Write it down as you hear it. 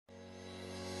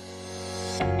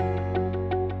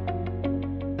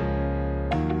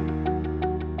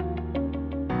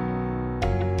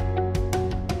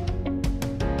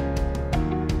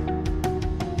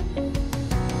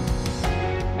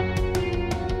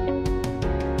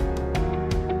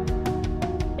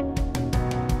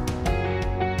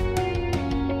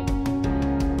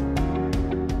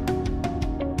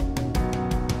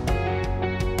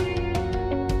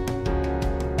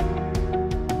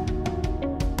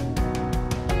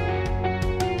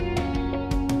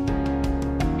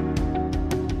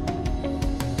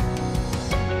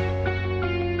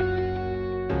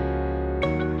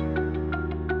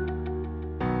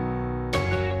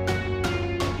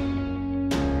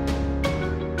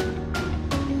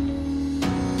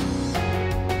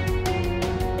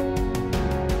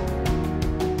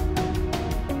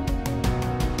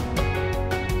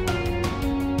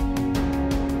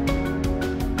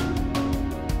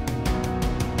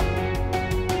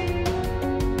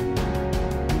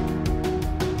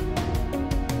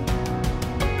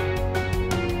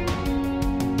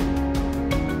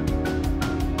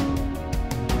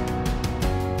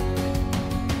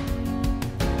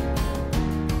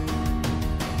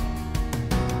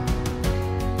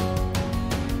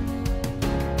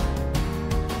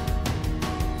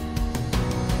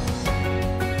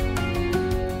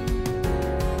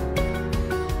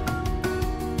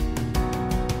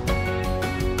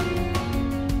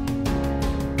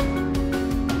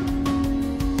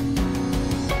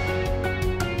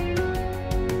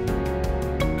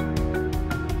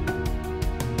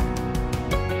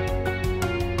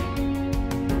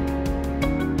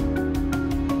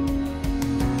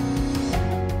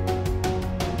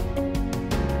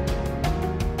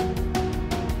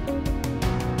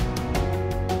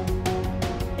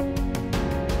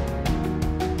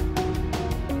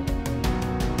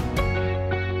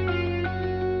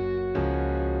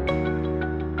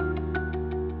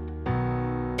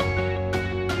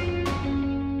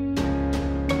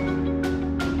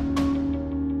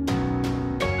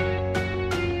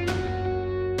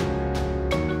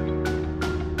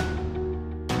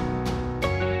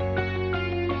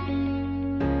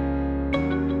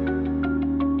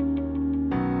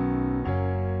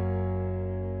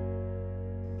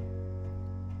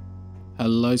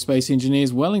Hello Space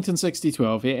Engineers, Wellington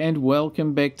 6012 here, and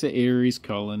welcome back to Ares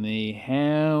Colony.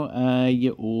 How are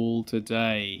you all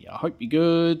today? I hope you're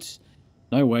good.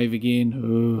 No wave again.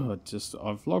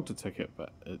 I've logged a ticket,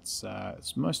 but it's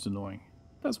most annoying.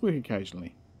 It does work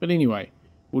occasionally. But anyway,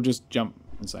 we'll just jump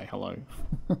and say hello.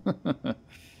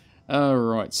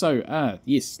 Alright, so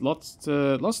yes, lots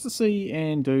to see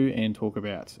and do and talk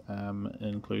about,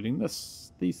 including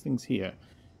these things here.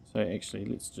 So actually,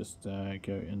 let's just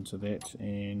go into that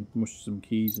and mush some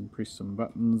keys and press some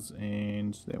buttons,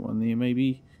 and that one there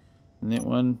maybe, and that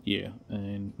one, yeah,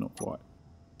 and not quite.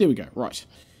 There we go, right.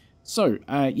 So,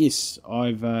 yes,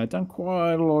 I've done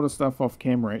quite a lot of stuff off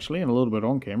camera actually, and a little bit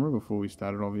on camera before we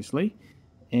started obviously.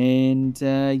 And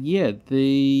yeah,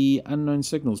 the unknown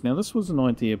signals. Now this was an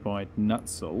idea by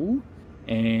Nutzel,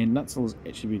 and Nutzel has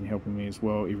actually been helping me as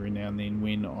well every now and then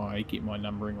when I get my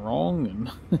numbering wrong. And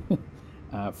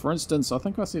for instance, I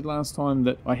think I said last time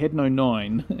that I had no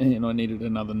 9 and I needed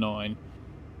another 9,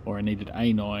 or I needed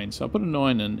a 9, so I put a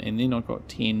 9 in, and then I got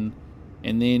 10,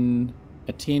 and then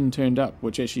a 10 turned up,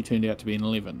 which actually turned out to be an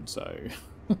 11, so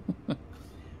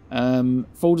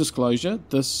full disclosure,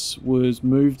 this was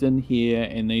moved in here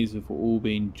and these have all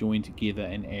been joined together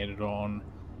and added on,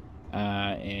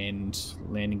 and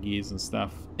landing gears and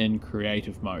stuff in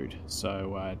creative mode,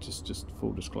 so just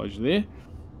full disclosure there.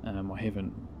 I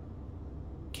haven't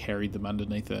carried them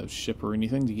underneath a ship or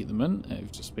anything to get them in.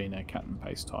 It's just been a cut and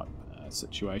paste type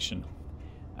situation.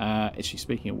 Actually,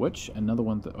 speaking of which, another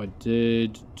one that I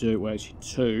did do, well actually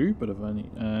 2, but I've only,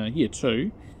 yeah 2,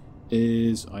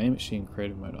 is I am actually in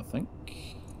creative mode, I think.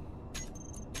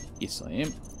 Yes I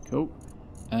am, cool.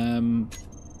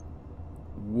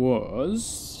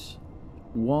 Was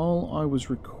while I was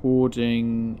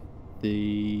recording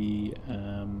the,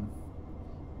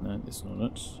 no that's not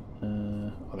it,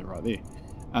 oh they're right there.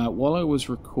 While I was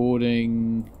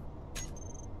recording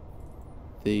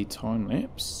the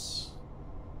time-lapse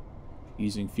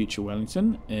using Future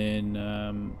Wellington in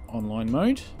online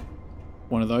mode,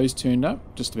 one of those turned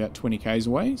up just about 20 k's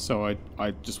away, so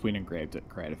I just went and grabbed it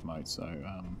creative mode, so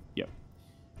yep,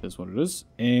 that's what it is.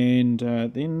 And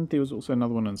then there was also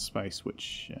another one in space,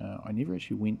 which I never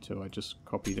actually went to. I just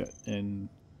copied it in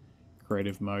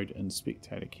creative mode in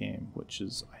spectator cam, which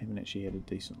is I haven't actually had a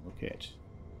decent look at.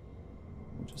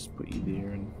 We'll just put you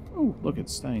there, and oh look,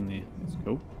 it's staying there, that's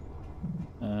cool.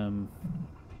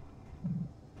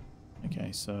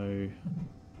 Okay, so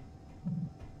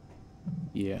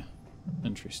yeah,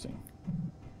 interesting.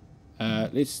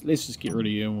 Let's just get rid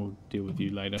of you and we'll deal with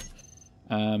you later.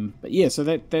 But yeah, so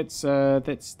that's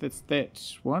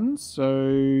that one. So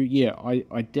yeah,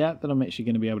 I doubt that I'm actually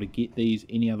going to be able to get these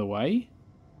any other way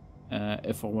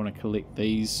if I want to collect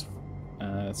these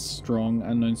strong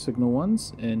unknown signal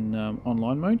ones in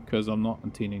online mode, because I'm not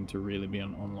intending to really be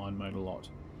on online mode a lot.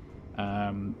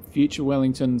 Future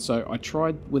Wellington, so I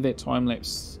tried with that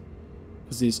time-lapse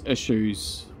because there's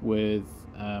issues with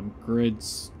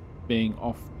grids being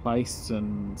off place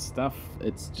and stuff.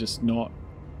 It's just not,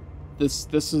 this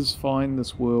is fine,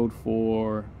 this world,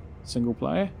 for single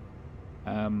player.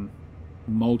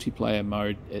 Multiplayer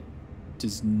mode, it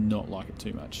does not like it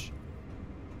too much.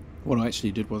 What I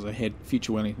actually did was I had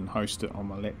Future Wellington host it on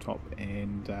my laptop,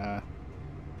 and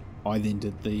I then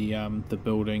did the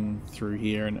building through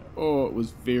here, and oh, it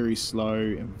was very slow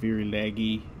and very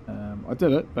laggy. I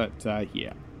did it, but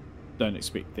yeah, don't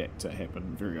expect that to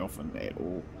happen very often at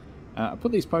all. I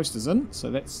put these posters in,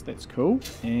 so that's cool,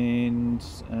 and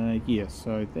yeah,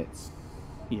 so that's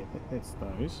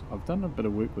those. I've done a bit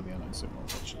of work with the unknown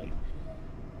signals actually.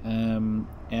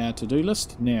 Our to-do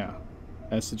list now,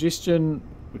 a suggestion,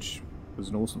 which was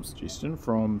an awesome suggestion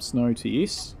from Snow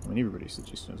TS. I mean, everybody's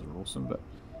suggestions are awesome, but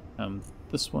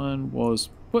this one was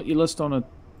put your list on a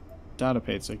data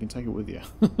pad so you can take it with you.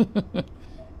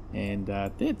 And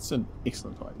that's an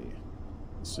excellent idea.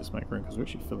 Let's just make room because we're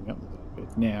actually filling up the data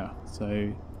pad now.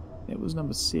 So that was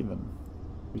number 7.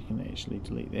 We can actually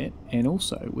delete that, and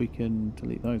also we can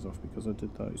delete those off because I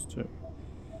did those too.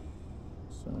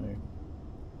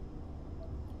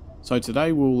 So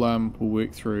today we'll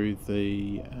work through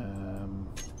the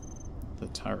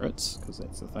turrets, because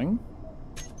that's the thing.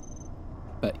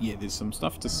 But yeah, there's some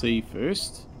stuff to see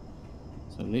first.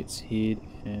 So let's head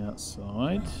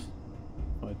outside.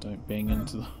 If I don't bang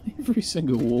into every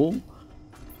single wall.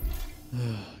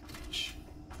 Oh, gosh.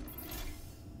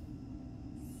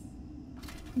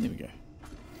 There we go.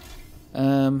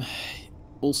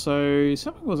 Also,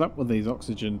 something was up with these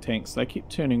oxygen tanks. They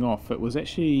kept turning off. It was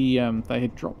actually, they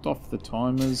had dropped off the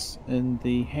timers in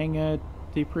the hangar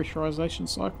depressurization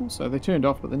cycle, so they turned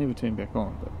off, but they never turned back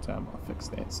on. But I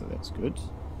fixed that, so that's good.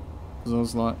 Because I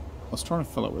was like, was trying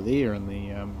to fill it with air in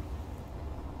the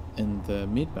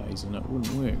med bays and it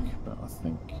wouldn't work. But I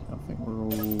think we're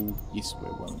all, yes,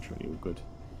 we're well and truly all good.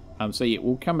 So yeah,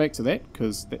 we'll come back to that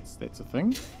because that's a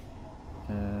thing.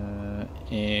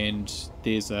 And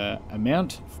there's a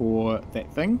mount for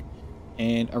that thing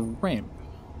and a ramp.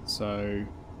 So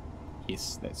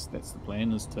yes, that's the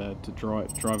plan, is to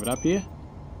drive it up here.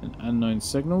 An unknown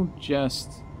signal,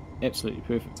 just absolutely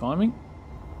perfect timing,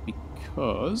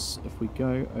 because if we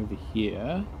go over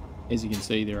here, as you can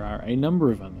see, there are a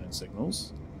number of unknown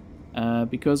signals,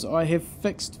 because I have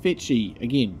fixed fetchy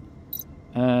again.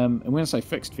 And when I say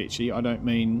fixed fetchy, I don't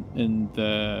mean in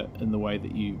the way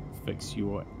that you fix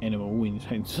your animal when you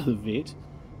take it to the vet.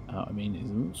 I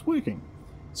mean it's working.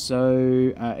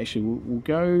 So actually we'll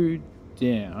go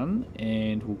down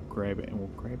and we'll grab it, and we'll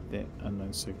grab that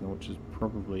unknown signal, which is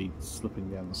probably slipping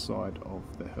down the side of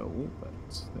the hill, but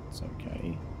that's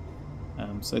okay.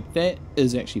 So that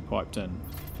is actually piped in.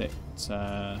 That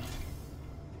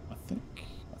I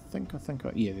think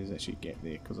yeah, there's actually a gap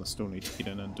there because I still need to get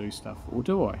in and do stuff, or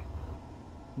do I?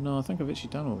 No, I think I've actually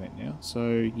done all that now.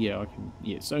 So yeah, I can.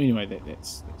 Yeah. So anyway,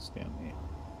 that's down there.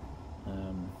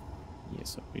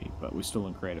 Yes, but we're still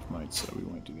in creative mode, so we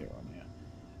won't do that right now.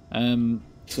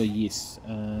 So yes,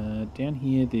 down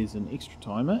here there's an extra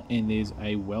timer and there's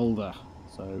a welder.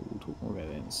 So we'll talk more about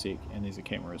that in a sec. And there's a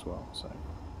camera as well. So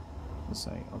let's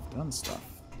say I've done stuff,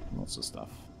 lots of stuff.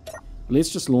 Let's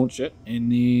just launch it,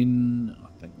 and then I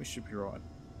think we should be right,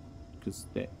 because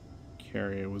that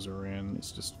carrier was around.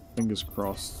 Let's just, fingers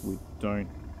crossed, we don't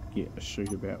get a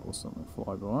shootabout or something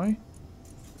fly by,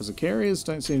 because the carriers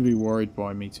don't seem to be worried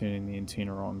by me turning the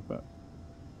antenna on, but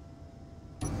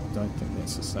I don't think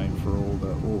that's the same for all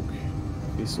the Orc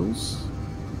vessels.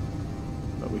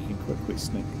 But we can quickly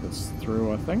sneak this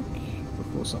through, I think,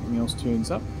 before something else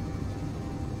turns up.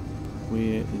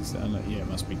 Where is that? Yeah, it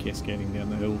must be cascading down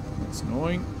the hill. That's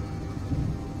annoying.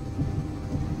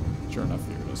 Sure enough,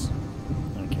 there it is.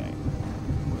 Okay.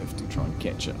 We'll have to try and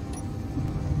catch it.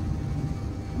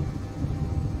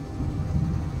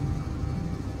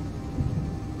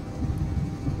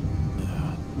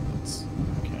 That's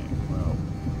okay. Well,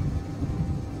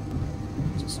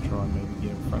 just try and maybe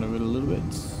get in front of it a little bit.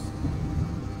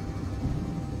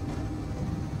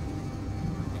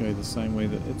 Go the same way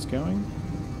that it's going,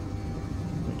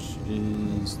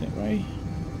 is that way.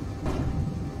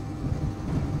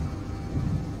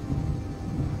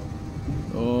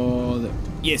 Oh,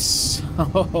 yes!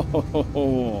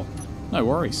 No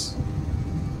worries.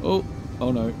 Oh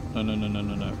no,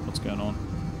 no. What's going on?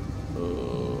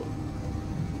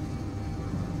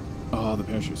 Oh, the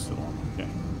parachute's still on. Okay.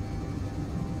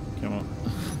 Come on.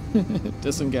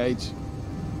 Disengage.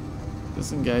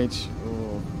 Disengage.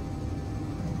 Oh.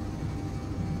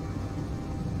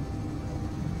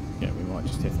 Yeah, we might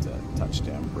just have to touch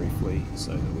down briefly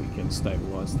so that we can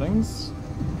stabilise things.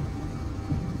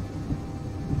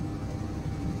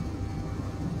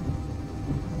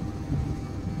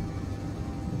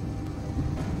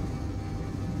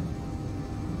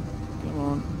 Come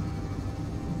on.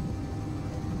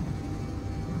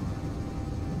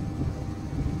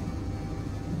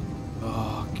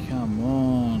 Oh, come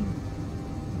on.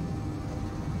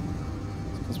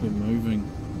 It's because we're moving.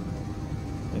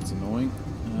 That's annoying.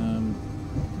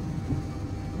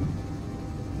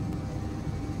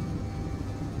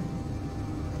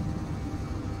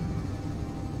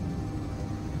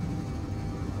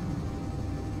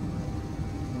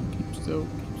 Keep still.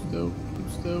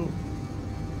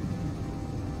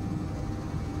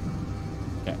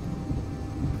 Okay.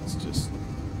 Let's just...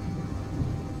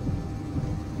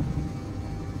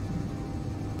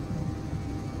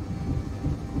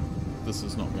 This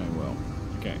is not going well.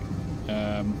 Okay.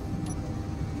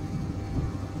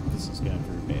 This is going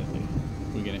very badly.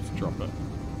 We're going to have to drop it.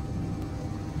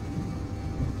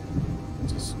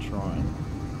 Just try and...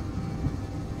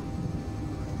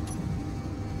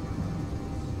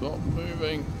 Stop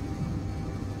moving.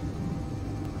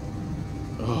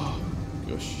 Oh,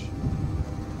 gosh.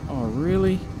 Oh,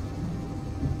 really?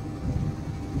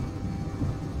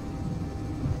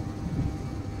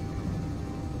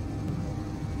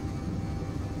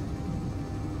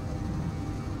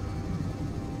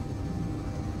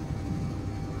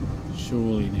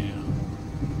 Surely now.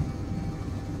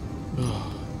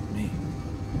 Oh, man.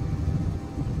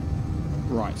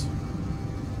 Right.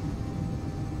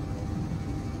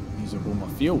 Use up all my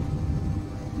fuel.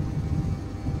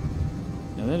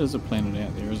 Now that is a planet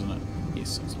out there, isn't it?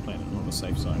 Yes, it's a planet, not a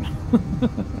safe zone.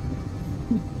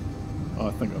 Oh,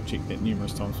 I think I've checked that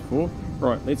numerous times before.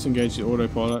 Right, let's engage the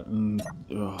autopilot, and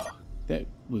that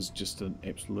was just an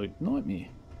absolute nightmare.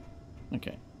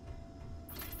 Okay.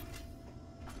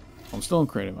 I'm still in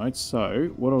creative mode,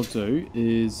 so what I'll do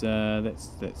is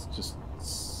that's just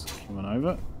coming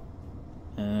over.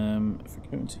 If we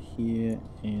go into here,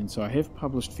 and so I have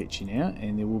published Fetchy now,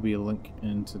 and there will be a link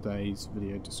in today's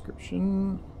video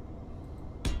description.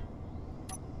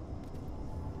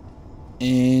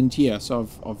 And yeah, so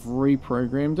I've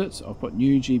reprogrammed it. I've put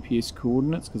new GPS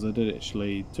coordinates because I did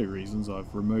actually 2 reasons.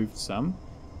 I've removed some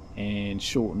and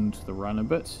shortened the run a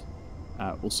bit.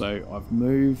 Also, I've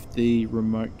moved the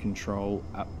remote control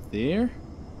up there.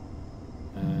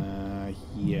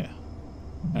 Yeah.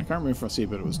 I can't remember if I said,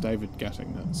 but it was David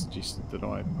Gutting that suggested that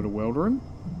I put a welder in,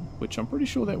 which I'm pretty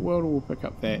sure that welder will pick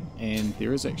up that, and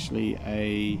there is actually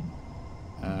a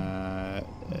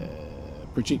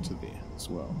projector there as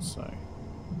well. So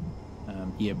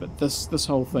yeah, but this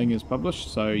whole thing is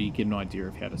published, so you get an idea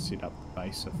of how to set up the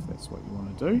base if that's what you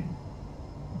want to do.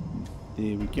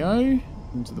 There we go,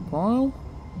 into the pile,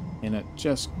 and it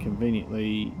just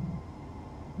conveniently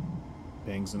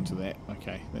bangs into that.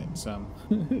 Okay, that's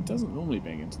it doesn't normally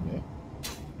bang into that.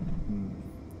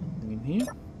 In here.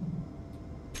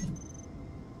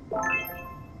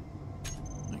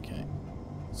 Okay,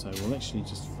 so we'll actually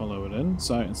just follow it in.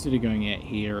 So instead of going out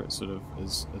here, it sort of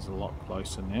is a lot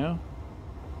closer now.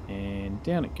 And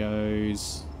down it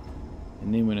goes,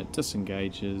 and then when it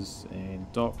disengages and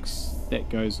docks, that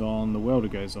goes on, the welder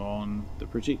goes on, the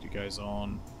projector goes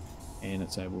on, and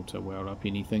it's able to weld up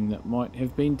anything that might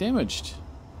have been damaged.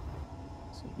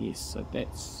 So yes, so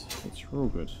that's real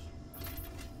good.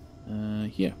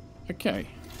 Yeah, okay.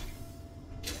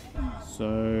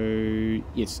 So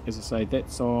yes, as I say,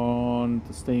 that's on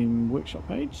the Steam Workshop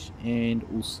page and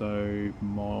also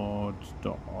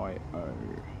mod.io.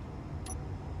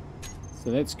 So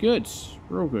that's good,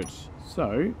 real good.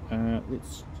 So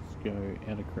let's just go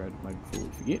out of creative mode before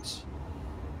we forget.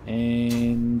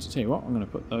 And tell you what, I'm going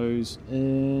to put those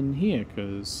in here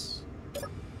because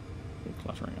they're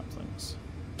cluttering up things.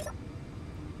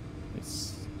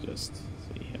 Let's just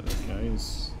see how that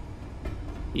goes.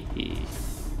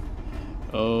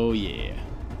 Oh yeah.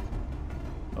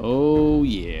 Oh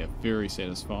yeah, very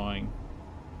satisfying.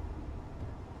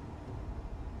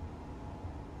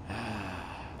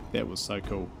 That was so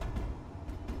cool.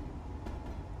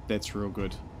 That's real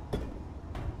good.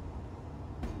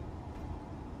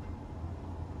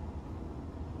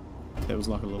 That was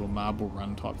like a little marble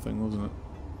run type thing, wasn't it?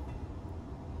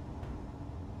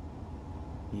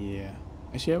 Yeah.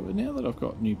 Actually, now that I've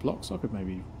got new blocks, I could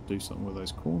maybe do something with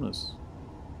those corners.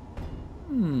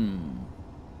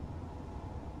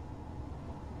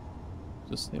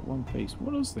 Just that one piece.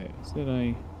 What is that? Is that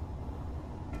a...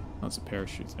 That's a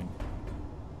parachute thing.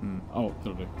 Oh,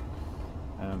 that'll do.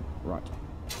 Right.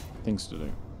 Things to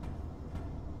do.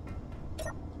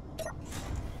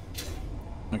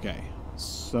 Okay.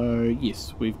 So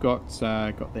yes, we've got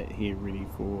that here ready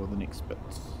for the next bit.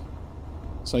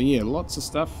 So yeah, lots of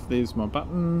stuff. There's my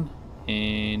button,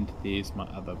 and there's my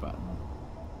other button.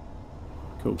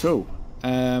 Cool, cool.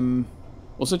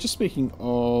 Also, just speaking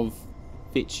of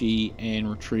fetchy and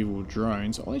retrieval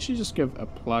drones, I'll actually just give a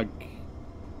plug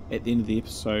at the end of the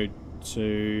episode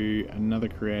to another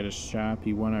creator,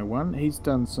 Sharpie101. He's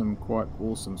done some quite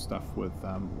awesome stuff with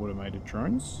automated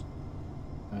drones.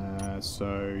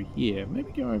 So yeah,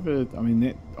 maybe go over. I mean,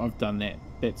 that I've done that.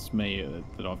 That's me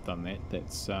that I've done that.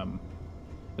 That's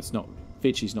it's not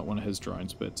Fetchy's not one of his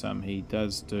drones, but he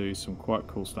does do some quite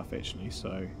cool stuff actually.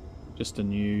 So just a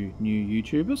new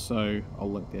YouTuber. So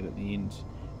I'll link that at the end.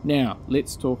 Now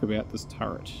let's talk about this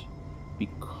turret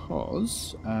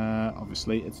because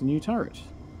obviously it's a new turret.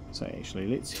 So actually,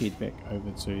 let's head back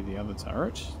over to the other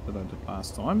turret that I did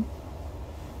last time.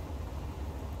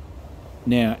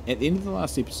 Now, at the end of the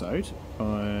last episode,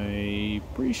 I'm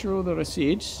pretty sure that I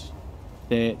said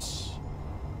that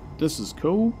this is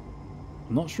cool.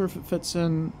 I'm not sure if it fits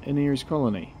in Ares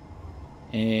Colony.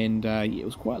 And yeah, it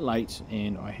was quite late,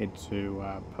 and I had to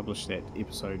publish that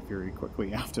episode very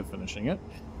quickly after finishing it.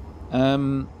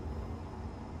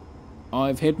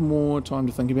 I've had more time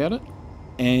to think about it,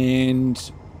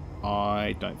 and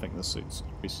I don't think this suits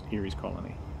Ares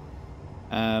Colony.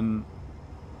 I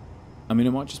mean,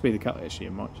 it might just be the colour. Actually,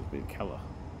 it might just be the colour.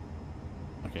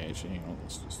 Okay, actually, hang on.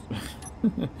 Let's just...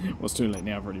 well, it's too late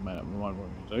now. I've already made up my mind what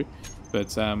I'm going to do.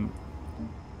 But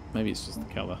maybe it's just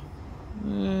the colour.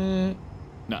 No,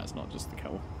 it's not just the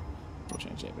colour. We'll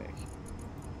change that back.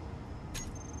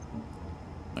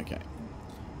 Okay.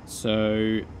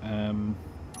 So, that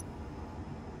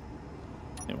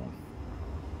one.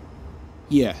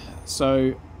 Yeah,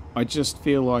 so I just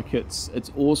feel like it's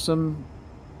awesome,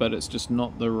 but it's just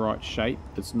not the right shape.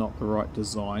 It's not the right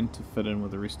design to fit in with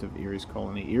the rest of Ares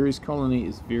Colony. Ares Colony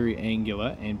is very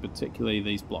angular, and particularly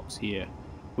these blocks here,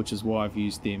 which is why I've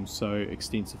used them so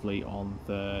extensively on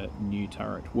the new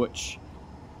turret, which,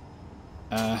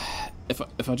 if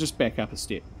I just back up a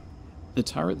step, the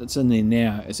turret that's in there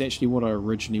now is actually what I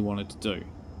originally wanted to do,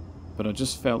 but I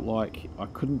just felt like I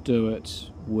couldn't do it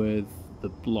with the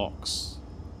blocks.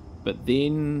 But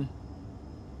then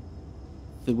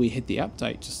we had the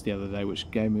update just the other day, which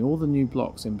gave me all the new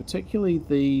blocks, and particularly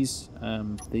these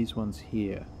ones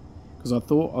here, because I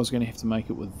thought I was going to have to make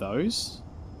it with those,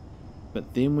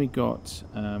 but then we got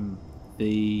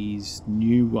these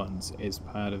new ones as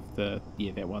part of the,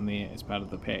 yeah, that one there as part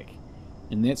of the pack,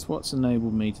 and that's what's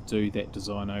enabled me to do that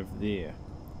design over there.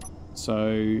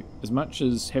 So as much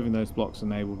as having those blocks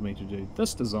enabled me to do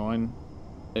this design,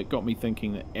 it got me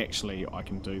thinking that actually I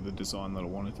can do the design that I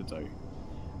wanted to do.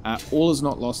 All is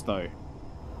not lost though.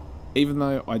 Even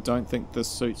though I don't think this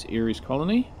suits Ares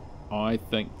Colony, I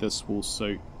think this will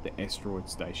suit the Asteroid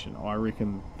Station. I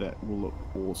reckon that will look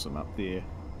awesome up there,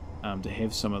 to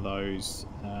have some of those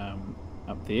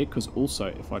up there, because also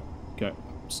if I go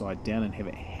upside down and have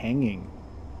it hanging,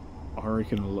 I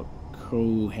reckon it'll look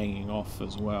cool hanging off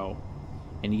as well,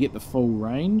 and you get the full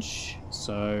range.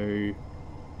 So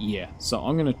yeah, so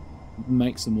I'm going to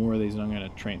make some more of these, and I'm going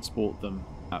to transport them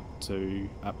up to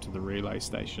the relay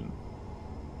station.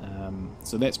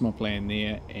 So that's my plan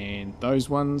there. And those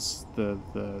ones, the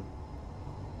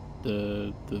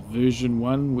version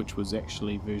 1, which was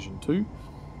actually version 2,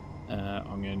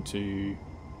 I'm going to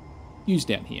use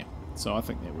down here. So I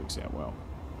think that works out well.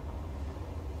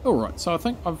 Alright, so I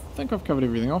think I've covered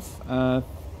everything off.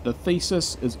 The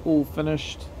thesis is all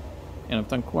finished, and I've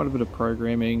done quite a bit of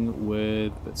programming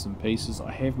with bits and pieces.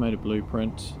 I have made a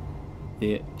blueprint.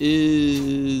 There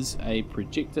is a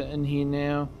projector in here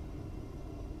now,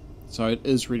 so it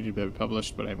is ready to be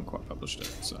published, but I haven't quite published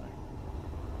it, so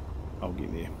I'll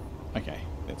get there. Okay,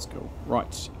 that's cool.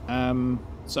 Right,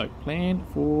 so plan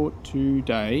for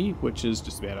today, which is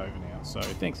just about over now. So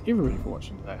thanks everybody for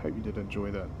watching today. I hope you did enjoy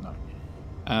that. No.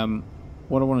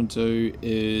 What I want to do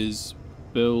is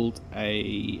build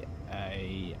a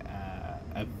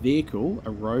vehicle, a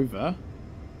rover,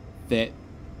 that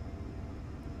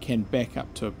can back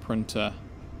up to a printer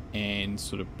and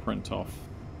sort of print off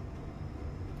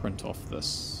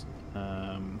this,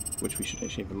 which we should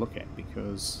actually have a look at,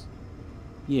 because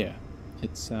yeah,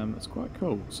 it's quite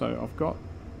cool. So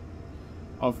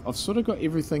I've sort of got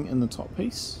everything in the top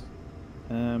piece.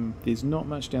 There's not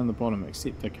much down the bottom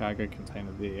except the cargo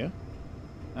container there.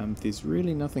 There's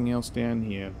really nothing else down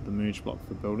here, the merge block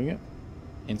for building it.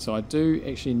 And so I do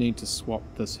actually need to swap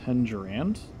this hinge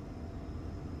around,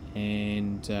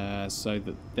 and so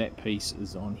that piece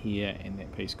is on here, and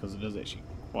that piece, because it is actually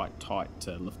quite tight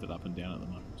to lift it up and down at the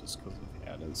moment, just because of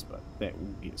how it is. But that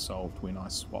will get solved when I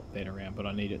swap that around. But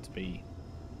I need it to be,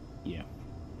 yeah,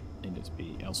 need it to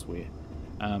be elsewhere.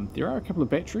 There are a couple of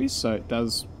batteries, so it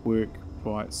does work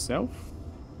by itself,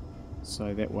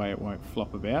 so that way it won't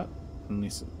flop about,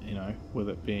 unless, you know, with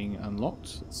it being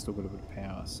unlocked, it's still got a bit of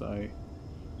power. So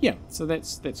yeah, so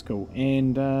that's cool.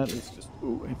 And let's just have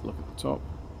a look at the top,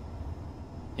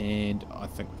 and I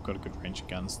think we've got a good range of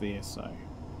guns there. So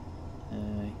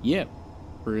yeah,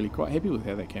 really quite happy with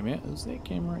how that came out. Is that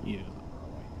camera? Yeah,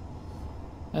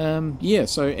 right. Yeah,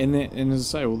 so and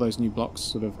as I say, all those new blocks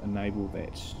sort of enable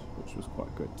that, which was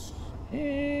quite good.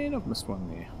 And I've missed one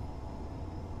there.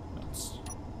 Oops.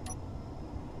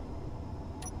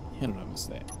 How did I miss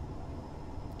that?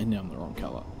 And now I'm the wrong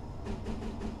colour.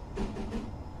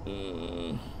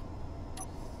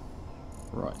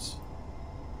 Right.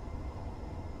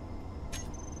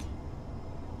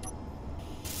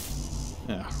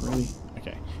 Ah, really?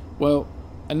 Okay. Well,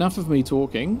 enough of me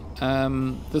talking.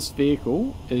 This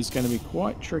vehicle is going to be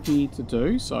quite tricky to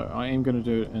do, so I am going to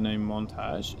do it in a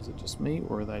montage. Is it just me,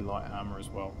 or are they light armor as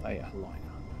well? They are light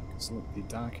armor, because look, they're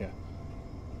darker.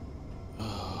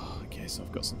 Oh, okay, so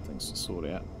I've got some things to sort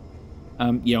out.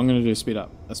 Yeah, I'm going to do a speed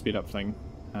up thing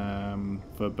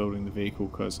for building the vehicle,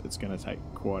 because it's going to take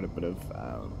quite a bit of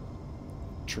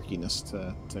trickiness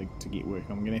to get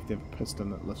working. I'm going to have a piston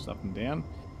that lifts up and down,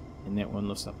 and that one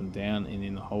lifts up and down, and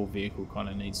then the whole vehicle kind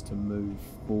of needs to move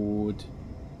forward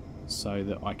so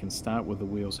that I can start with the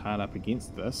wheels hard up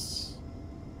against this,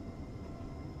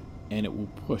 and it will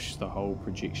push the whole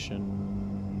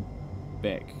projection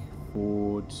back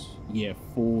forward, yeah,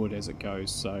 forward as it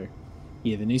goes. So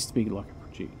yeah, there needs to be like a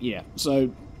project, yeah,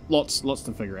 so lots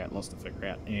to figure out,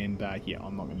 and yeah,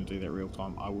 I'm not going to do that real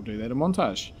time. I will do that in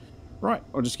montage. Right,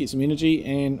 I'll just get some energy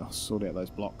and I'll sort out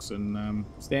those blocks and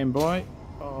stand by.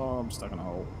 Oh, I'm stuck in a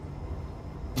hole.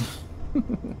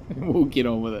 We'll get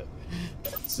on with it.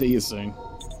 See you soon.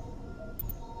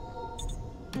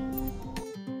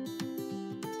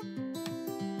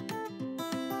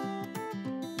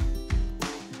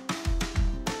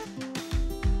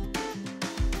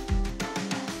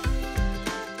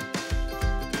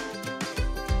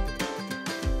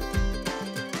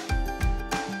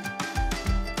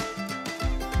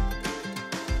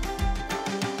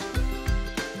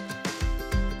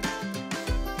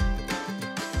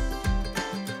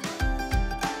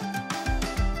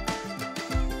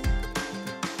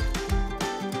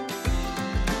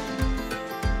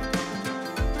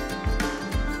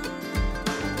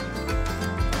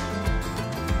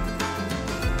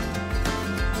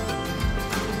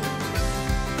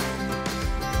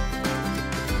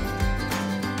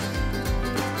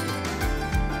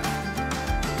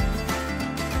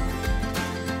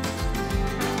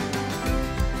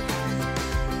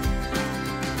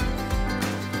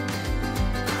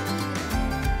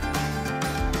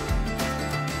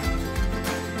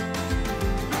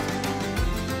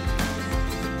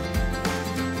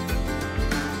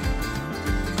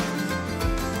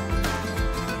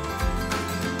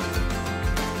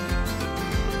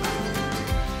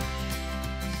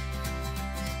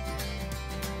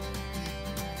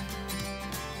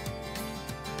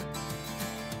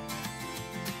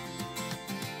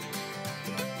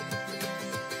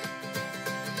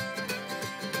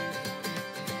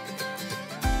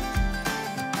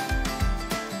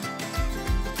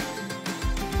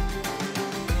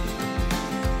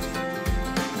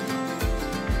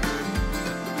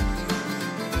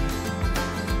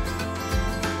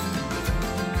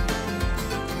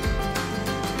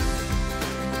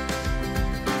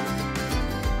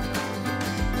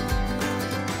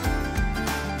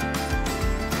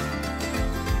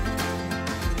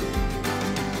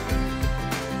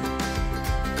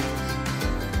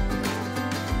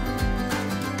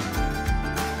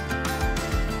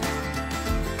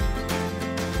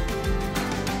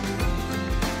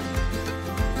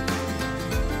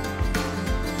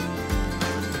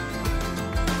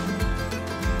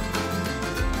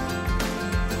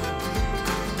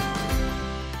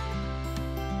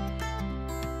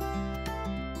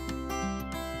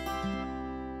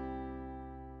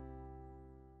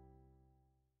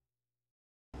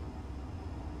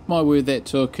 My word, that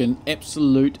took an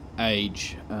absolute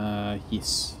age.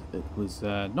 Yes, it was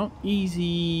not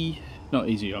easy. Not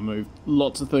easy. I moved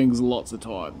lots of things lots of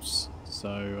times.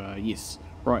 So yes,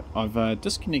 right. I've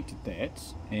disconnected that,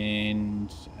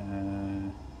 and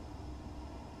so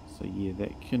yeah,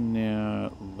 that can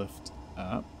now lift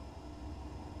up.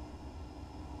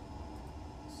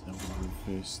 So we'll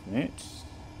reverse that.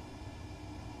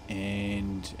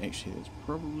 And actually that's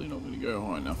probably not going to go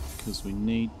high enough because we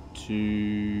need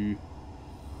to...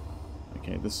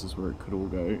 Okay, this is where it could all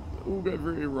go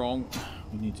very wrong.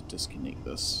 We need to disconnect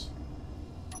this.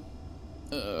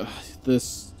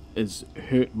 This has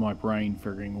hurt my brain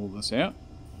figuring all this out.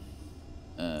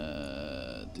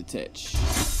 Detach.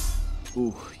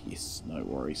 Oh, yes, no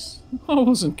worries. I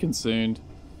wasn't concerned.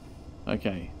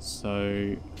 Okay,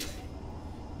 so...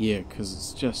 Yeah, because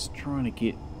it's just trying to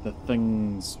get the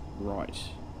things right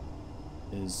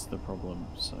is the problem.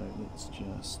 So let's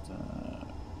just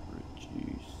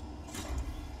reduce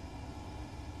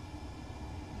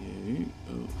you.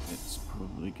 Oh, that's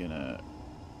probably gonna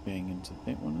bang into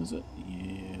that one, is it?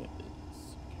 Yeah, it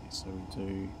is. Okay, so we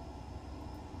do...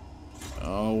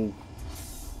 Oh,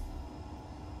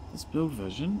 this build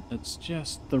vision, it's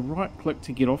just the right click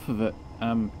to get off of it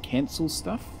cancel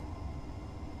stuff.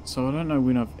 So I don't know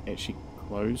when I've actually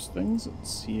closed things.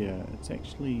 It's, yeah, it's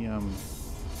actually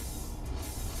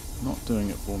not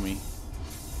doing it for me.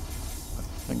 I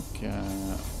think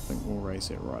we'll raise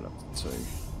that right up to 2.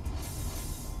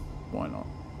 Why not?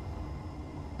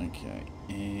 Okay,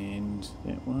 and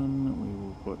that one we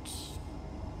will put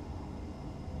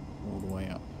all the way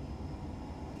up.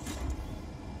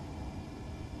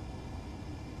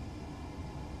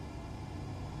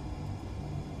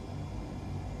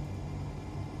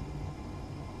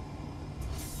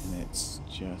 It's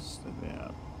just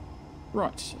about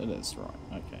right. It is right.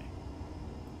 Okay.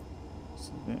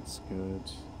 So that's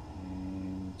good.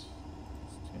 And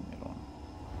let's turn that on.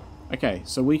 Okay,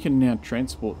 so we can now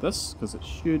transport this because it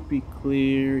should be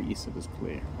clear. Yes, it is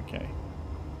clear. Okay.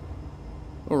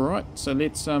 All right. So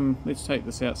let's take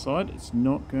this outside. It's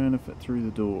not going to fit through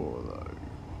the door though.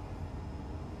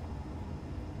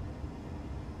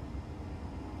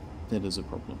 That is a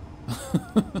problem.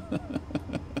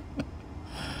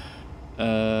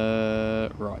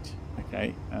 Right,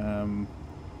 okay.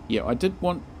 Yeah, I did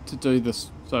want to do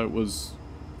this so it was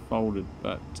folded,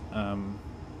 but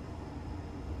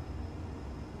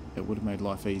it would have made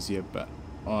life easier, but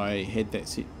I had that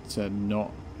set to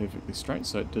not perfectly straight,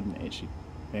 so it didn't actually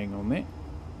bang on that.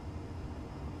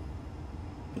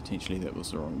 Potentially that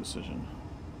was the wrong decision.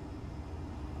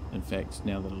 In fact,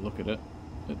 now that I look at it,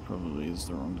 it probably is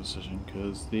the wrong decision,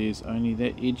 because there's only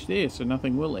that edge there, so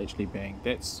nothing will actually bang.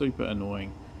 That's super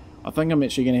annoying. I think I'm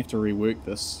actually going to have to rework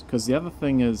this, because the other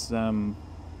thing is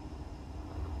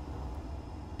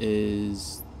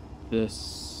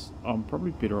this, I'm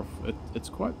probably better off, it's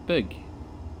quite big.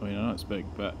 I mean, I know it's big,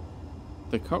 but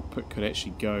the cockpit could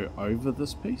actually go over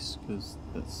this piece, because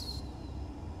this,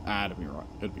 it'll be right,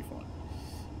 it'll be fine.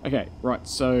 Okay, right,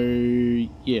 so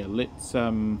yeah, let's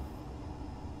okay,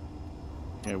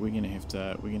 we're gonna have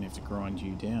to grind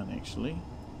you down actually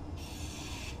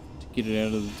to get it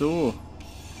out of the door.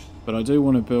 But I do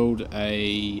want to build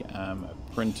a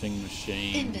printing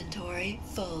machine. Inventory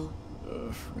full.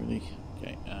 Really?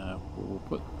 Okay, we'll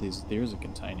put there is a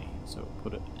container here, so we'll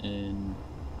put it in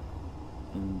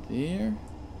there.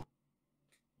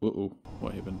 Uh-oh,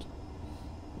 what happened?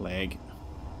 Lag.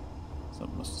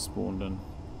 Something must have spawned in.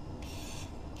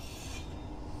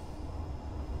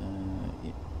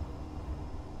 Yeah.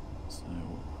 So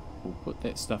we'll put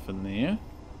that stuff in there.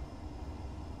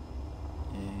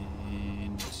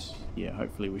 And yeah,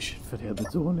 hopefully we should fit out the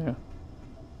door now.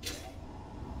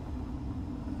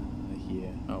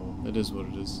 Yeah, oh well, it is what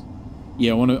it is.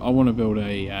 Yeah, I want to build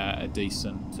a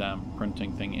decent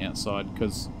printing thing outside,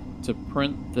 because to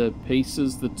print the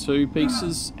pieces, the two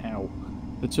pieces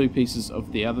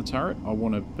of the other turret, I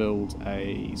want to build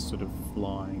a sort of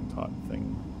flying type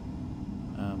thing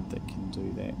that can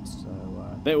do that.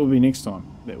 So that will be next time.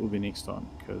 That will be next time,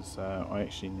 because I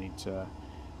actually need to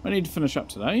finish up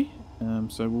today.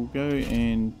 So we'll go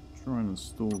and try and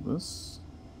install this.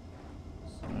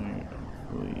 So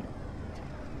hopefully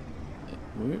it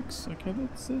works. Okay,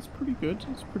 that's pretty good.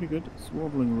 It's pretty good. It's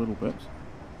wobbling a little bit.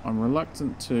 I'm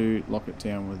reluctant to lock it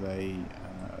down with a.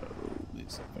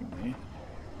 There's something there.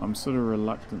 I'm sort of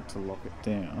reluctant to lock it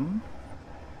down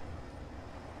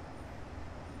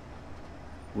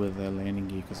with a landing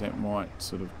gear, because that might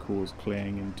sort of cause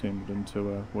clang and turn it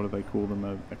into a, what do they call them,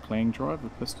 a clang drive, a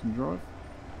piston drive.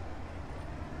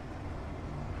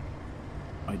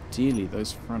 Ideally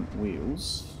those front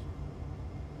wheels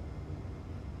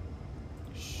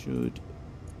should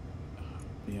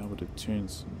be able to turn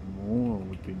some more,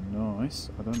 would be nice.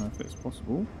 I don't know if that's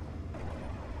possible.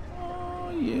 Oh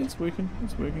yeah, it's working,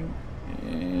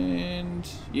 and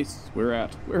yes, we're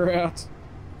out.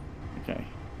 Okay.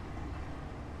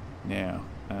 Now,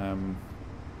 how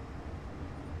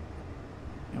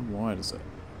wide is it?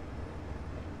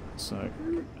 So,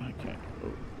 okay,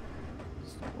 oh,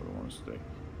 that's not what I want us to do.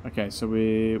 Okay, so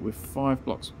we're 5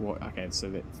 blocks wide. Okay, so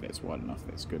that's wide enough.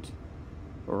 That's good.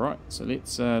 All right, so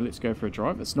let's go for a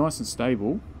drive. It's nice and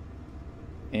stable.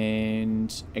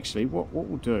 And actually, what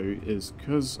we'll do is,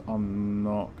 because I'm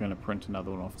not going to print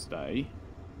another one off today,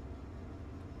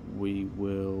 we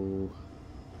will.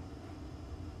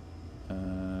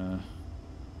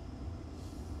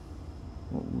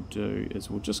 What we'll do is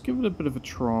we'll just give it a bit of a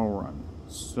trial run.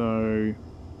 So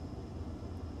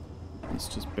let's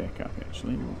just back up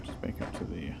actually. We'll just back up to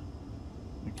there.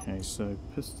 Okay, so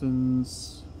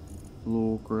pistons,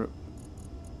 floor grip,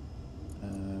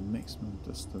 maximum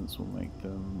distance will make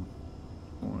them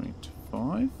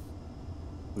 0.5.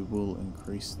 We will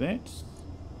increase that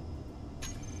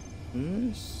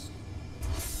first.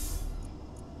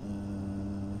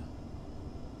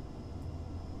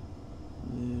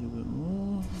 A little bit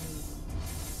more.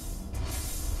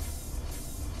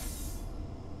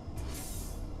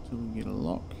 Till we get a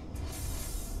lock.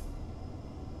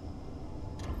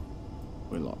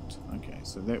 We're locked. Okay,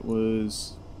 so that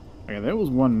was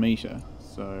 1 meter.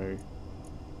 So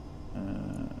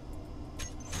okay,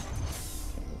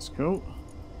 that's cool.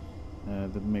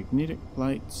 The magnetic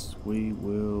plates we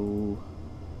will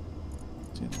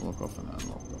turn the lock off and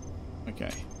unlock them.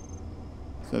 Okay.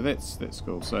 So that's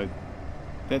cool. So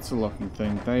that's a locking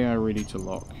thing. They are ready to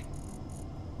lock.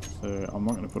 So I'm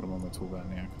not going to put them on the toolbar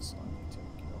now because I need to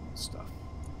get on with stuff.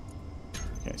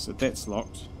 Okay, so that's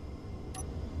locked.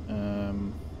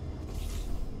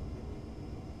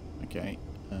 Okay,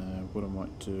 what I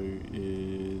might do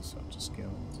is I'll just go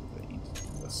into the entity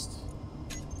list.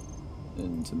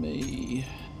 Into me.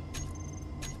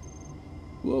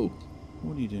 Whoa!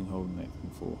 What are you doing holding that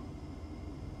thing for?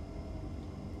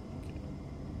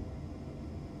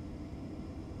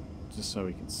 Just so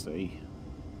we can see.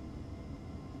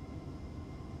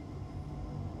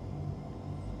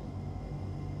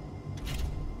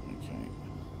 Okay.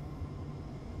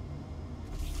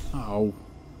 Oh.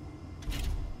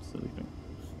 Silly thing.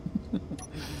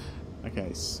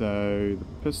 Okay, so the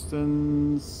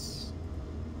pistons,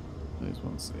 those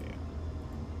ones there.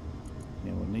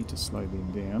 Now we'll need to slow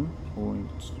them down.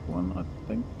 0.1, I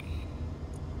think.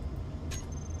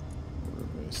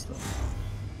 Reverse them.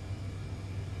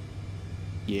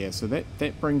 Yeah, so that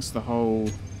brings the whole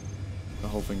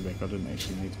thing back. I didn't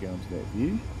actually need to go into that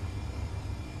view.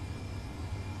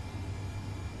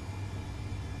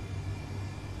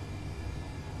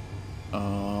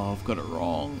 Oh, I've got it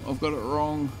wrong. I've got it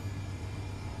wrong.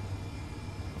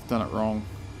 I've done it wrong.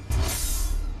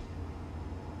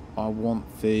 I want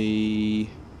the...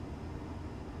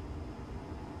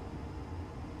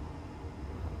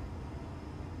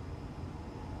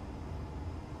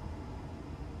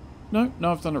 No,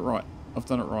 I've done it right. I've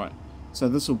done it right. So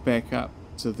this will back up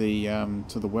to the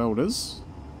welders,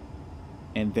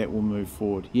 and that will move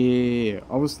forward. Yeah,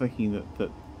 I was thinking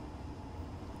that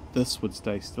this would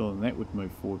stay still and that would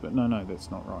move forward, but no, that's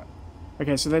not right.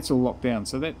 Okay, so that's all locked down.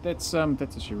 So that's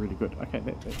actually really good. Okay,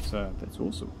 that's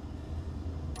awesome.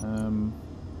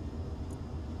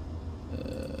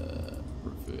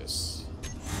 Reverse.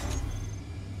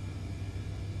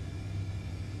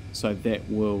 So that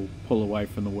will pull away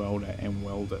from the welder and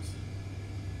weld it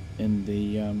in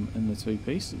the two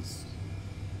pieces.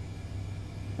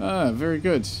 Ah, very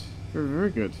good.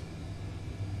 Very good.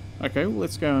 Okay, well,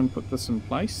 let's go and put this in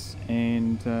place,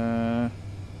 and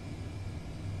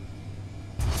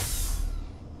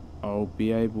I'll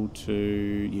be able to,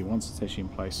 yeah, once it's actually in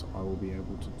place, I will be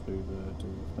able to do the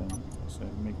thing. So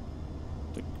make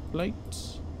the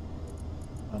plate,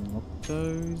 unlock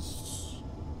those,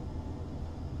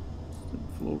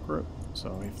 floor grip,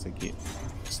 so I have to get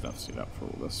stuff set up for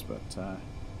all this, but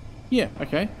yeah,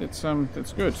 okay, that's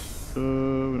good.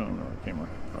 No, right camera,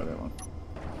 try that one.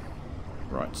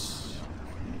 Right,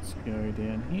 let's go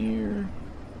down here.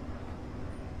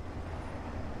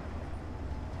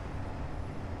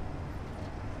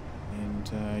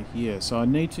 And yeah, so I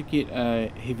need to get a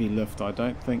heavy lift. I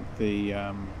don't think the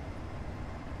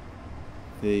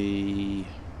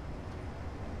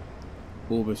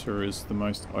orbiter is the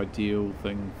most ideal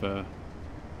thing for...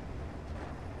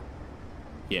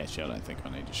 Yeah, actually, I don't think I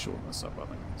need to shorten this up. I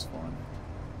think that's fine.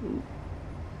 Ooh.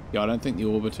 Yeah, I don't think the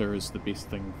orbiter is the best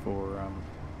thing for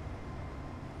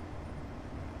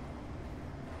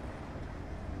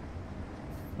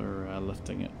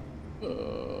lifting it.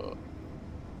 But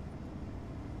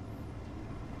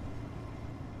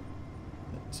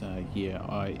yeah,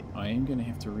 I am going to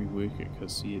have to rework it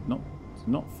because yeah,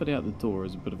 not fit out the door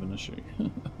is a bit of an issue.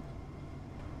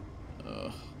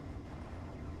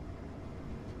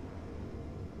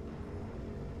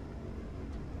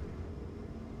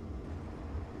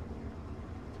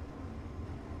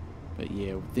 But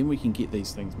yeah, then we can get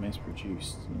these things mass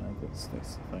produced. You know, that's the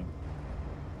thing.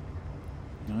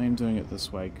 And I am doing it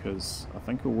this way because I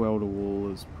think a welder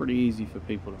wall is pretty easy for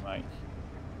people to make.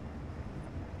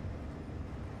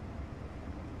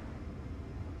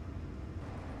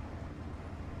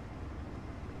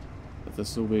 But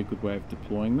this will be a good way of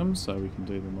deploying them, so we can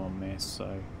do them en masse.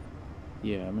 So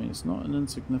yeah, I mean, it's not an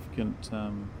insignificant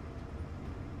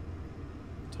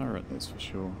turret, that's for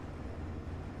sure.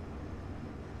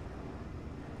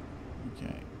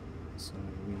 Okay, so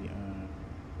we are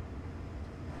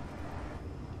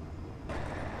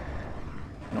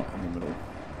not in the middle.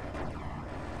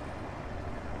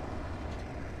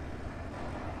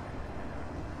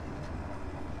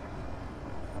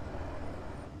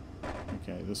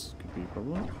 Okay, this could be a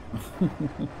problem.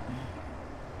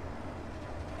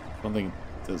 One thing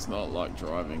does not like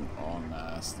driving on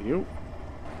steel.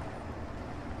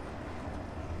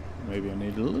 Maybe I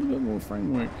need a little bit more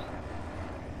framework.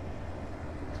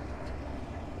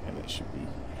 That should be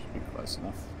close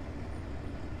enough.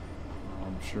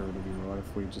 I'm sure it'll be right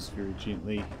if we just very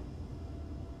gently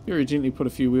put a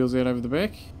few wheels out over the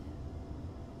back.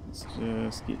 Let's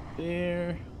just get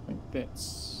there. I think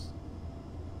that's...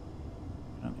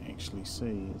 can't actually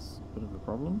see. It's a bit of a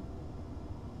problem.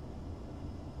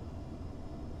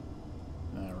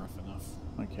 No, rough enough.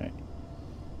 Okay.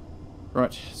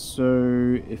 Right,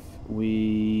 so if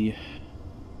we...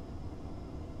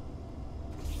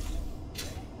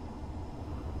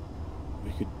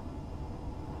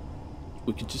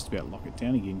 We could just about lock it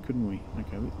down again, couldn't we?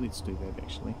 Okay, let's do that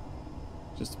actually.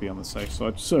 Just to be on the safe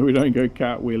side, so we don't go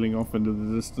cartwheeling off into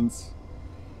the distance.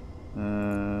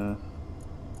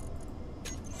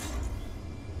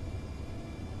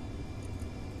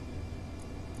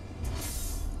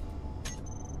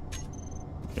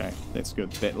 Okay, that's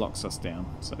good. That locks us down,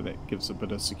 so that gives a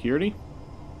bit of security.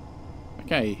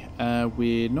 Okay,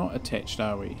 we're not attached,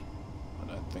 are we? I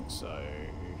don't think so.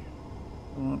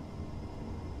 Come on.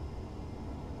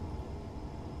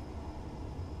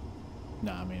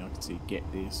 No, I mean I can see a gap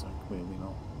there, so clearly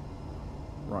not.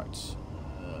 Right,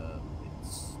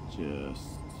 let's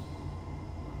just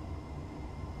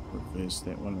reverse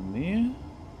that one in there.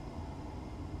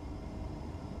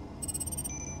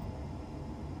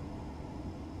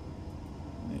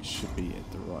 And that should be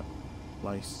at the right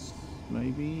place,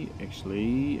 maybe.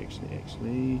 Actually.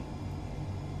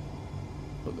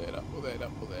 Put that up.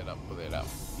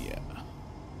 Yeah.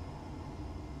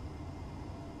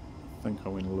 I think I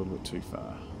went a little bit too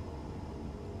far.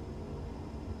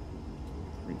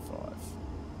 3.5.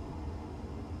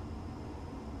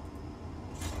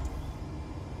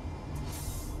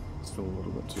 Still a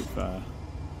little bit too far.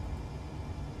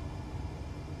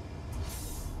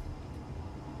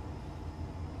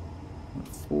 At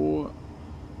 4.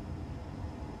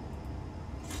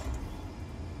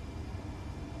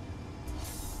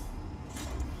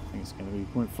 I think it's going to be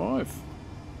 0.5.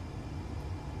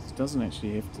 This doesn't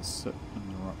actually have to sit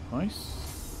in the right place.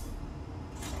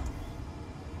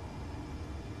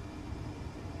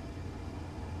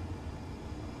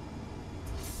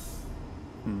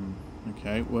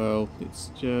 Okay, well,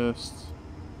 let's just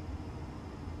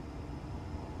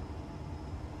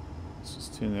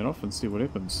turn that off and see what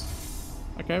happens.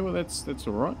 Okay, well that's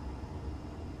all right.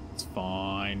 It's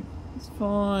fine. It's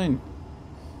fine.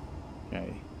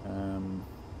 Okay.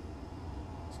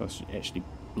 So I should actually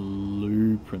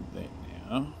blueprint that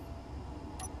now.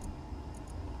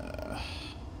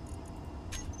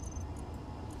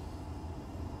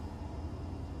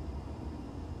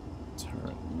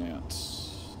 Turret mount.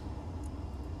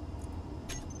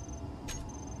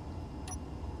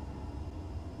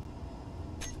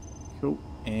 Cool.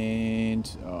 And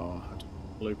I have to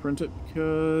blueprint it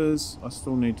because I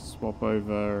still need to swap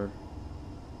over.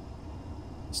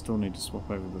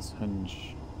 This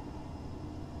hinge.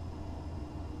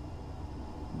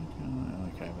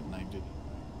 Okay, I haven't named it.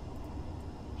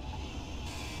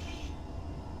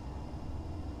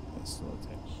 That's still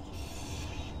attached.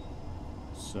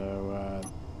 So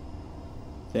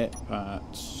that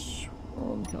part,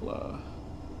 wrong colour.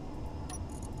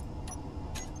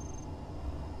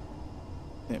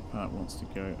 That part wants to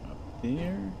go up there.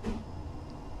 Yeah,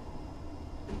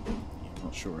 I'm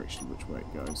not sure actually which way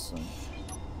it goes, so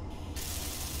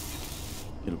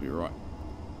it'll be right.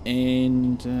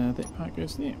 And that part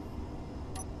goes there.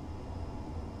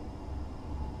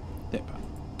 That part.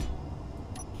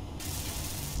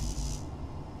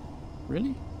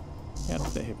 Really? How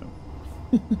did that happen?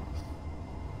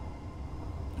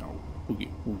 Oh,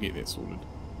 we'll get that sorted.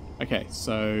 Okay,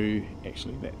 so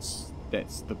actually that's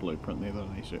the blueprint there that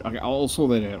I need to do. Okay, I'll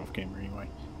sort that out off camera anyway.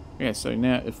 Okay, so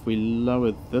now if we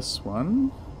lower this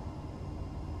one,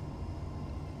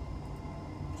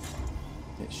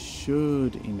 that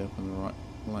should end up in the right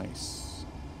place.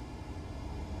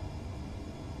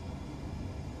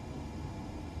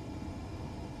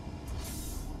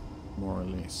 More or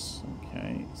less.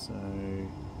 Okay, so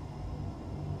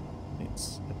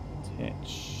let's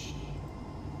attach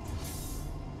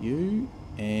you.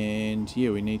 And yeah,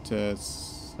 we need to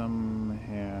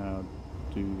somehow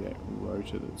do that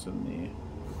rotor that's in there.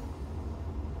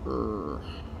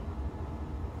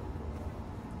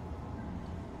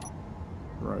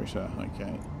 Rotor,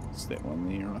 okay. It's that one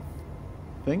there, I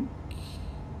think.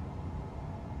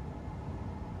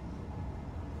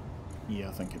 Yeah,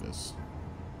 I think it is.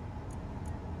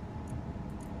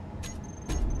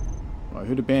 I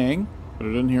heard a bang, but I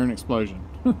didn't hear an explosion.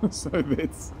 So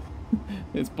that's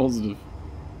positive.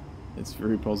 It's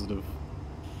very positive.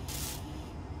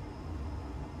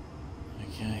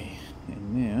 Okay,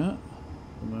 and now,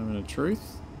 the moment of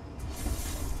truth.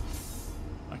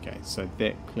 Okay, so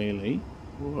that clearly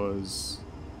was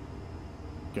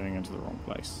going into the wrong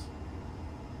place.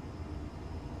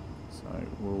 So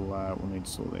we'll need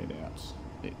to sort that out.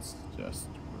 Let's just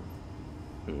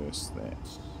reverse that.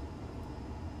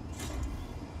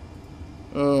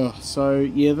 So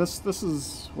yeah, this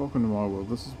is welcome to my world.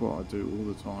 This is what I do all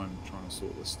the time, trying to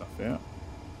sort this stuff out.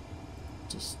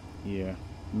 Just yeah,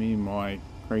 me and my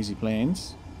crazy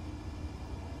plans.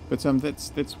 But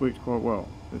that's worked quite well.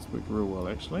 That's worked real well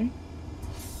actually.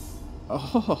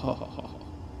 Oh,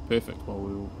 perfect.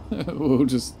 Well, we'll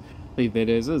just leave that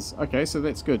as is. Okay, so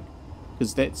that's good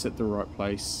because that's at the right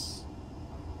place.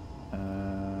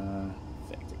 In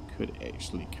fact, it could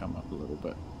actually come up a little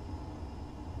bit.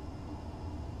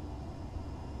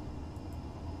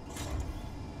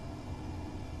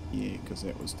 Yeah, because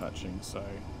that was touching, so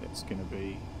that's going to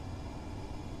be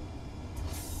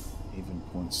even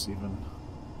 0.7.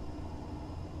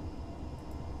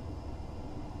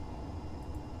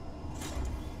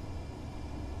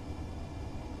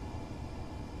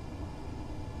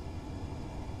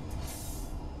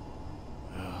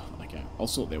 I'll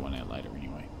sort that one out later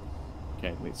anyway.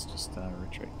 Okay, let's just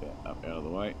retract that up out of the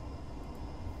way.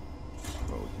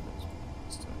 Well,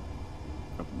 just a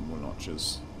couple more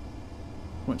notches.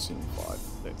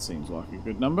 0.75. That seems like a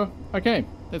good number. Okay,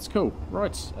 that's cool.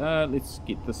 Right, let's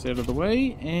get this out of the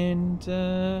way, and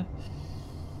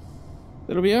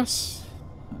that'll be us.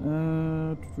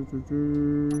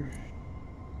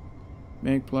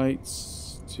 Mag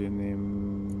plates, turn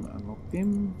them, unlock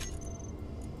them,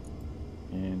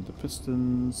 and the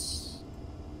pistons,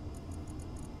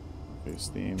 reverse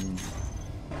them.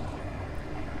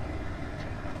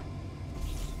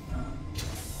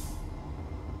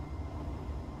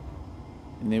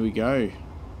 And there we go,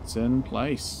 it's in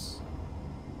place.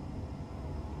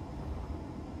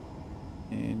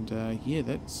 And yeah,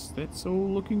 that's all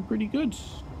looking pretty good.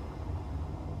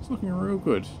 It's looking real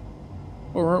good.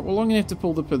 Alright, well I'm going to have to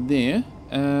pull the pin there,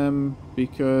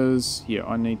 because yeah,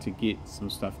 I need to get some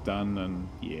stuff done, and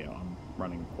yeah, I'm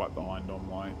running quite behind on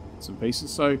my bits and pieces.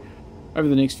 So over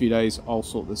the next few days I'll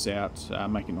sort this out,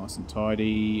 make it nice and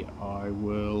tidy. I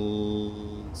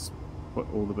will put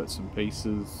all the bits and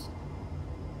pieces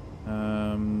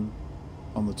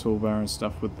on the toolbar and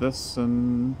stuff with this,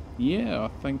 and yeah, I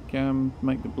think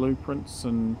make the blueprints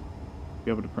and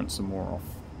be able to print some more off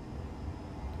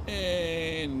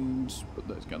and put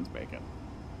those guns back in.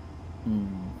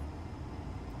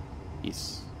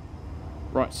 Yes,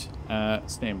 right,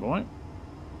 stand by.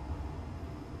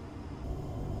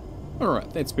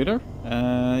 Alright, that's better.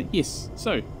 Yes,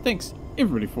 so thanks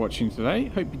everybody for watching today.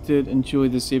 Hope you did enjoy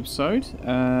this episode.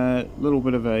 Little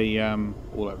bit of a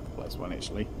all over the place one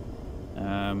actually,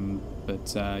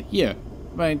 but yeah,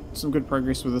 made some good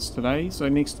progress with this today. So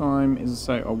next time, as I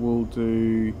say, I will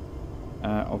do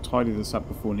I'll tidy this up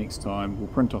before next time. We'll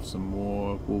print off some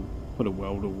more, we'll put a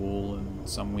welder wall in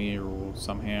somewhere or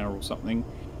somehow or something,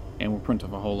 and we'll print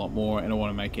off a whole lot more, and I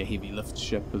want to make a heavy lift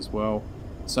ship as well.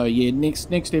 So yeah,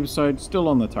 next episode still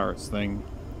on the turrets thing,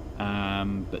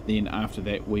 but then after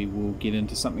that we will get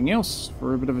into something else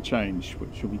for a bit of a change,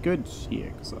 which will be good. Yeah,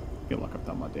 because I feel like I've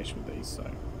done my dash with these, so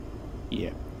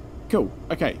yeah, cool.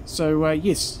 Okay, so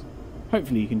yes,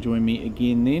 hopefully you can join me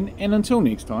again then, and until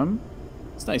next time,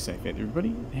 stay safe out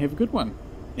everybody, have a good one.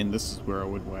 And this is where I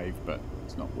would wave, but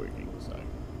it's not working, so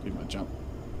do my jump.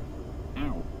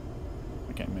 Ow.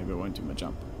 Okay, maybe I won't do my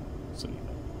jump. Silly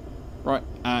thing. Right,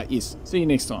 yes, see you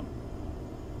next time.